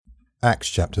Acts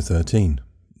chapter 13.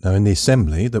 Now in the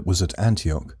assembly that was at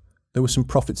Antioch, there were some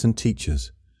prophets and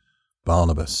teachers: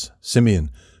 Barnabas, Simeon,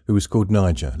 who was called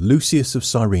Niger, Lucius of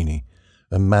Cyrene,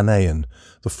 and Manaen,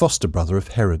 the foster brother of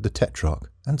Herod the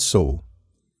Tetrarch, and Saul.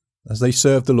 As they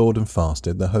served the Lord and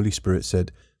fasted, the Holy Spirit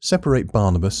said, "Separate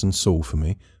Barnabas and Saul for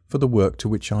me, for the work to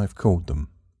which I have called them."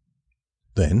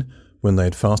 Then, when they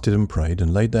had fasted and prayed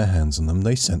and laid their hands on them,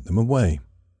 they sent them away.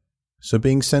 So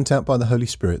being sent out by the Holy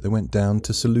Spirit, they went down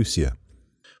to Seleucia.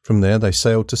 From there they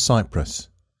sailed to Cyprus.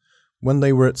 When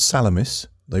they were at Salamis,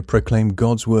 they proclaimed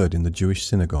God's word in the Jewish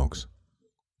synagogues.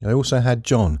 They also had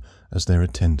John as their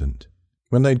attendant.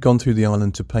 When they had gone through the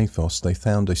island to Paphos, they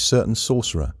found a certain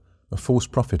sorcerer, a false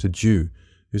prophet, a Jew,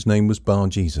 whose name was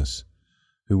Bar-Jesus,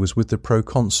 who was with the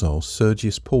proconsul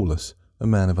Sergius Paulus, a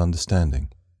man of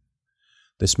understanding.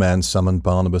 This man summoned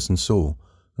Barnabas and Saul,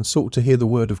 and sought to hear the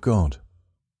word of God.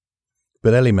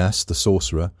 But Elymas the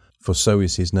sorcerer, for so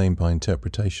is his name by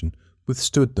interpretation,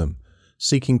 withstood them,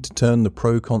 seeking to turn the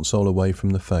proconsul away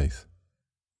from the faith.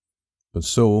 But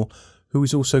Saul, who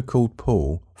is also called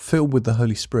Paul, filled with the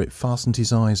Holy Spirit, fastened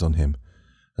his eyes on him,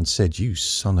 and said, "You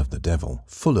son of the devil,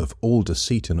 full of all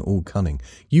deceit and all cunning,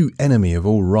 you enemy of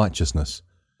all righteousness,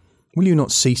 will you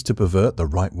not cease to pervert the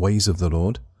right ways of the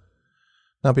Lord?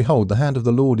 Now behold, the hand of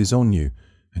the Lord is on you,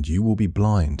 and you will be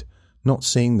blind, not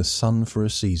seeing the sun for a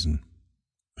season."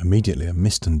 Immediately a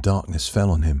mist and darkness fell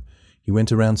on him. He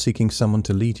went around seeking someone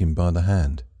to lead him by the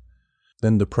hand.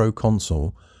 Then the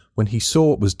proconsul, when he saw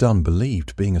what was done,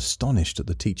 believed, being astonished at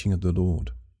the teaching of the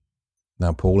Lord.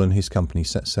 Now Paul and his company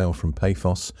set sail from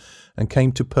Paphos and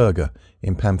came to Perga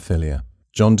in Pamphylia.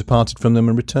 John departed from them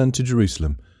and returned to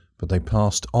Jerusalem, but they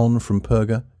passed on from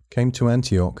Perga, came to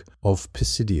Antioch of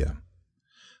Pisidia.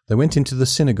 They went into the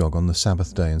synagogue on the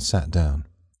Sabbath day and sat down.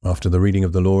 After the reading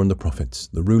of the law and the prophets,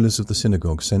 the rulers of the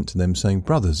synagogue sent to them, saying,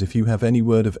 "Brothers, if you have any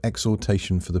word of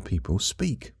exhortation for the people,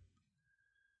 speak."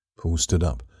 Paul stood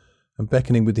up, and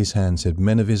beckoning with his hand said,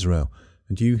 "Men of Israel,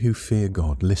 and you who fear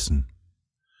God, listen.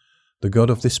 The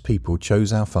God of this people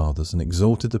chose our fathers and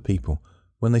exalted the people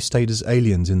when they stayed as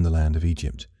aliens in the land of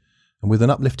Egypt, and with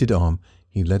an uplifted arm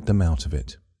he led them out of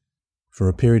it. For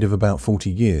a period of about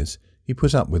 40 years he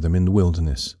put up with them in the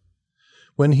wilderness.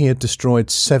 When he had destroyed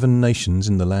 7 nations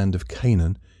in the land of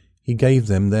Canaan, he gave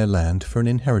them their land for an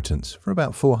inheritance for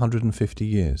about 450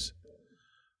 years.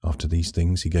 After these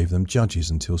things he gave them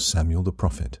judges until Samuel the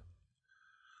prophet.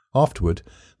 Afterward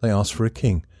they asked for a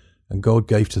king, and God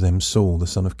gave to them Saul the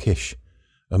son of Kish,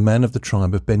 a man of the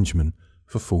tribe of Benjamin,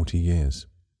 for 40 years.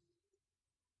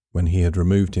 When he had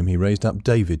removed him, he raised up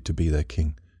David to be their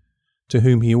king, to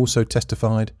whom he also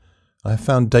testified, "I have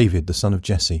found David the son of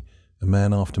Jesse, a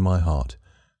man after my heart,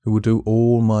 who will do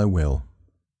all my will."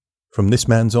 From this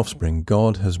man's offspring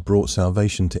God has brought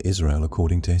salvation to Israel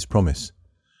according to his promise,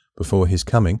 before his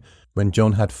coming, when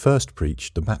John had first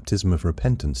preached the baptism of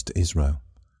repentance to Israel.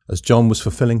 As John was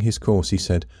fulfilling his course, he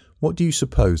said, "What do you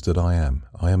suppose that I am?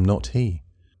 I am not he.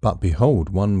 But behold,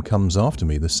 one comes after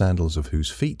me, the sandals of whose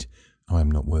feet I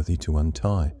am not worthy to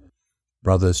untie.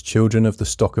 Brothers, children of the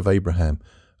stock of Abraham,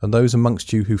 and those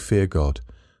amongst you who fear God,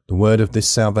 the word of this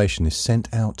salvation is sent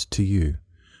out to you.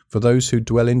 For those who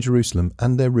dwell in Jerusalem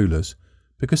and their rulers,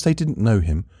 because they didn't know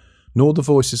him, nor the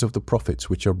voices of the prophets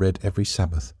which are read every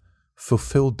Sabbath,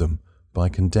 fulfilled them by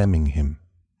condemning him.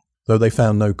 Though they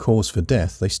found no cause for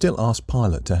death, they still asked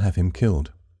Pilate to have him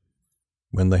killed.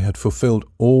 When they had fulfilled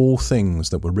all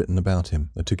things that were written about him,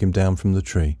 they took him down from the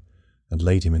tree and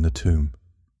laid him in a tomb.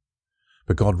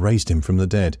 But God raised him from the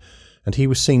dead, and he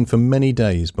was seen for many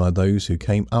days by those who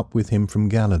came up with him from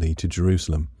Galilee to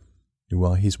Jerusalem, who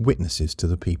are his witnesses to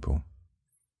the people.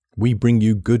 We bring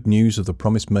you good news of the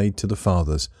promise made to the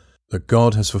fathers, that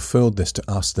God has fulfilled this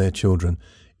to us their children,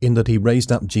 in that he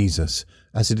raised up Jesus,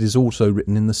 as it is also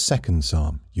written in the 2nd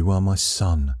Psalm, "You are my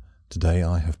son, today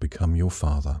I have become your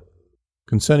father."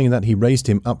 Concerning that he raised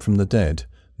him up from the dead,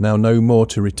 now no more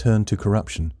to return to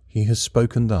corruption, he has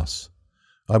spoken thus,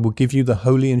 "I will give you the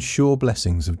holy and sure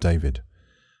blessings of David."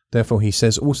 Therefore he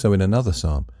says also in another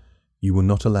psalm, "You will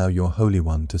not allow your Holy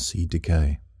One to see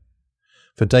decay."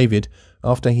 For David,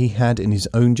 after he had in his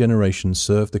own generation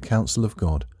served the counsel of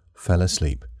God, fell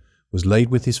asleep, was laid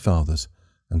with his fathers,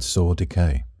 and saw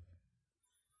decay.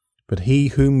 But he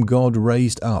whom God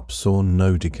raised up saw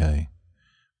no decay.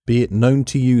 Be it known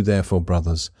to you, therefore,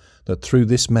 brothers, that through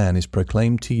this man is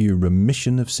proclaimed to you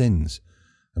remission of sins,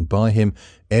 and by him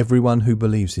everyone who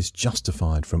believes is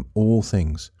justified from all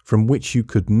things, from which you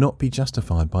could not be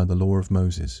justified by the law of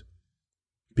Moses.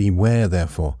 Beware,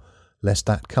 therefore, lest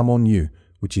that come on you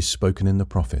which is spoken in the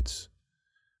prophets.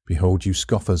 Behold, you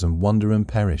scoffers, and wonder and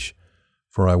perish,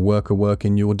 For I work a work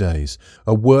in your days,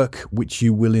 a work which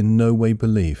you will in no way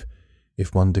believe,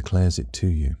 if one declares it to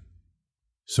you."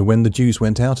 So when the Jews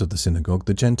went out of the synagogue,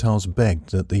 the Gentiles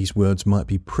begged that these words might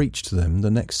be preached to them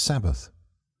the next Sabbath.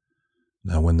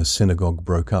 Now when the synagogue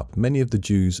broke up, many of the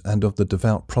Jews and of the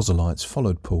devout proselytes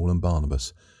followed Paul and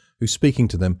Barnabas, who, speaking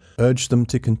to them, urged them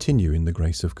to continue in the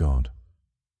grace of God.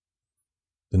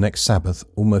 The next Sabbath,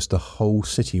 almost the whole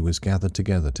city was gathered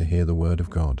together to hear the word of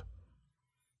God.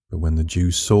 But when the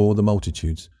Jews saw the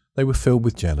multitudes, they were filled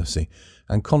with jealousy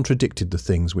and contradicted the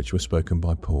things which were spoken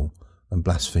by Paul and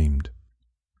blasphemed.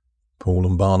 Paul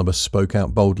and Barnabas spoke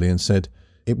out boldly and said,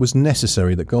 "It was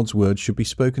necessary that God's word should be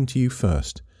spoken to you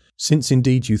first. Since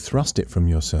indeed you thrust it from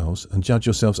yourselves and judge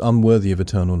yourselves unworthy of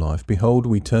eternal life, behold,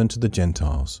 we turn to the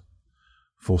Gentiles.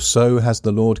 For so has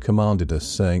the Lord commanded us,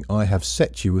 saying, I have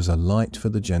set you as a light for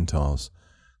the Gentiles,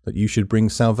 that you should bring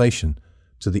salvation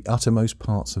to the uttermost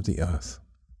parts of the earth."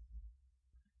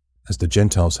 As the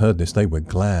Gentiles heard this, they were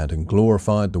glad and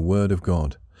glorified the word of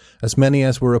God. As many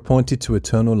as were appointed to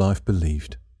eternal life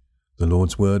believed. The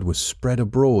Lord's word was spread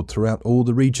abroad throughout all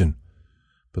the region.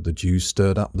 But the Jews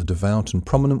stirred up the devout and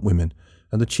prominent women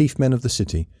and the chief men of the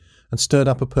city, and stirred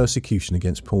up a persecution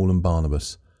against Paul and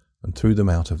Barnabas, and threw them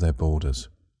out of their borders.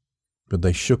 But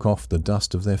they shook off the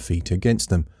dust of their feet against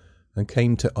them, and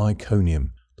came to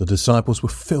Iconium. The disciples were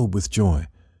filled with joy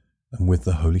and with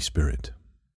the Holy Spirit.